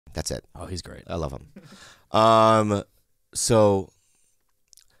That's it. Oh, he's great. I love him. So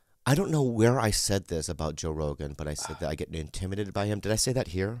I don't know where I said this about Joe Rogan, but I said that I get intimidated by him. Did I say that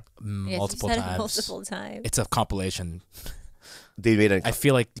here? Multiple you said times. It multiple times. It's a compilation. They made a. I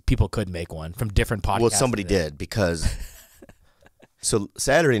feel like people could make one from different podcasts. Well, somebody did because. So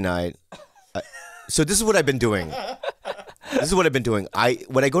Saturday night. So this is what I've been doing. When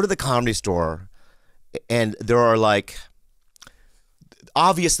I go to the Comedy Store, and there are like.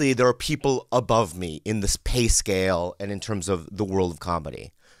 Obviously, there are people above me in this pay scale and in terms of the world of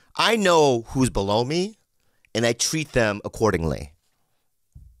comedy. I know who's below me, and I treat them accordingly.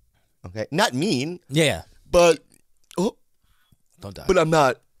 Okay, not mean. Yeah. But Don't die. But I'm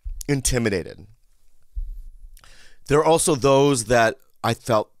not intimidated. There are also those that I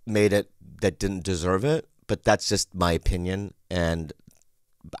felt made it that didn't deserve it, but that's just my opinion, and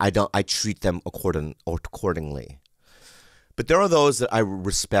I treat them accordingly. But there are those that I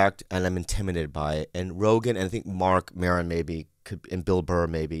respect and I'm intimidated by, and Rogan, and I think Mark Maron maybe and Bill Burr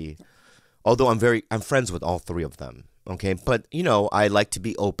maybe. Although I'm friends with all three of them. Okay, but you know, I like to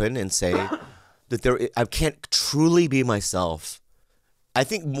be open and say that I can't truly be myself. I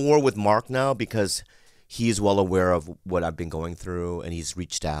think more with Mark now because he's well aware of what I've been going through and he's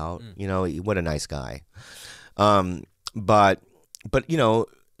reached out. You know, what a nice guy. But you know,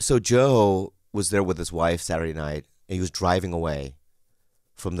 so Joe was there with his wife Saturday night. And he was driving away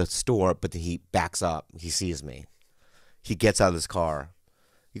from the store, but then he backs up. He sees me. He gets out of his car.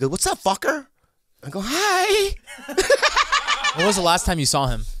 He goes, "What's up, fucker?" I go, "Hi." When was the last time you saw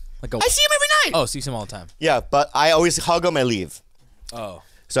him? I see him every night. Oh, so you see him all the time. Yeah, but I always hug him. I leave. Oh.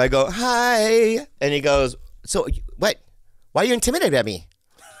 So I go, "Hi," and he goes, "So what? Why are you intimidated at me?"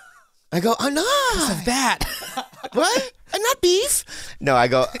 I go, "I'm not." What's of that? What? I'm not beef. No, I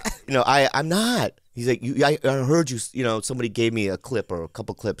go, I'm not. He's like, I heard you, somebody gave me a clip or a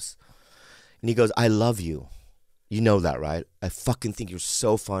couple clips. And he goes, "I love you. You know that, right? I fucking think you're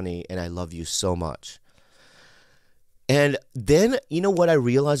so funny and I love you so much." And then, you know what I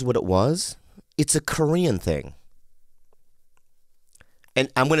realized what it was? It's a Korean thing. And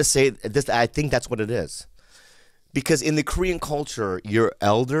I'm going to say this, I think that's what it is. Because in the Korean culture, your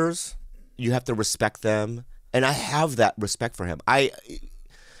elders, you have to respect them. And I have that respect for him.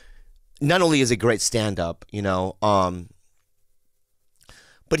 Not only is he a great stand-up,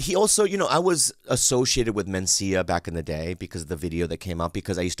 but he also, I was associated with Mencia back in the day because of the video that came out,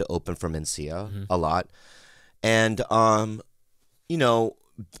 because I used to open for Mencia a lot. And,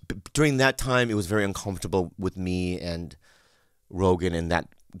 during that time, it was very uncomfortable with me and Rogan and that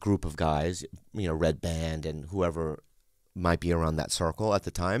group of guys, Red Band and whoever might be around that circle at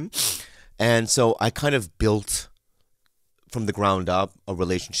the time. And so I kind of built from the ground up a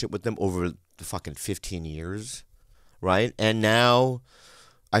relationship with them over the fucking 15 years, right? And now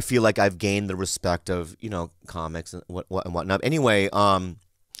I feel like I've gained the respect of, comics and whatnot. Anyway, but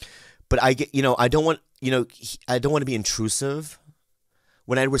I get, I don't want to be intrusive.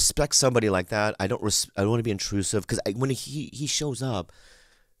 When I respect somebody like that, I don't want to be intrusive because when he shows up,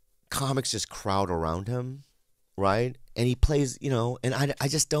 comics just crowd around him, right? And he plays, and I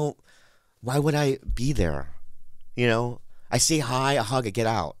just don't. Why would I be there? I say hi, I hug, I get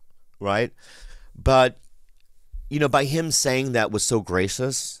out, right? But, by him saying that was so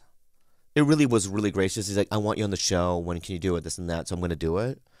gracious. It really was really gracious. He's like, "I want you on the show. When can you do it? This and that." So I'm going to do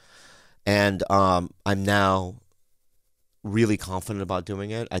it. And I'm now really confident about doing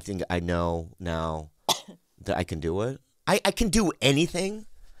it. I think I know now that I can do it. I can do anything.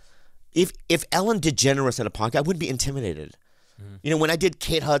 If Ellen DeGeneres had a podcast, I wouldn't be intimidated. When I did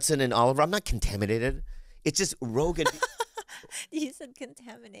Kate Hudson and Oliver, I'm not contaminated. It's just Rogan. You said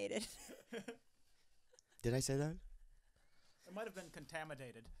contaminated. Did I say that? It might have been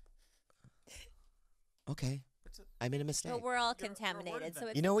contaminated. Okay. I made a mistake. But we're all contaminated, so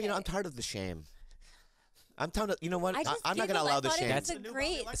it's okay. okay. I'm tired of the shame. I'm tired of, what? I just I'm not going to giggled. allow I the thought shame. It's a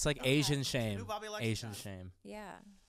great. It's like Asian shame. New Bobby likes Asian that. shame. Yeah.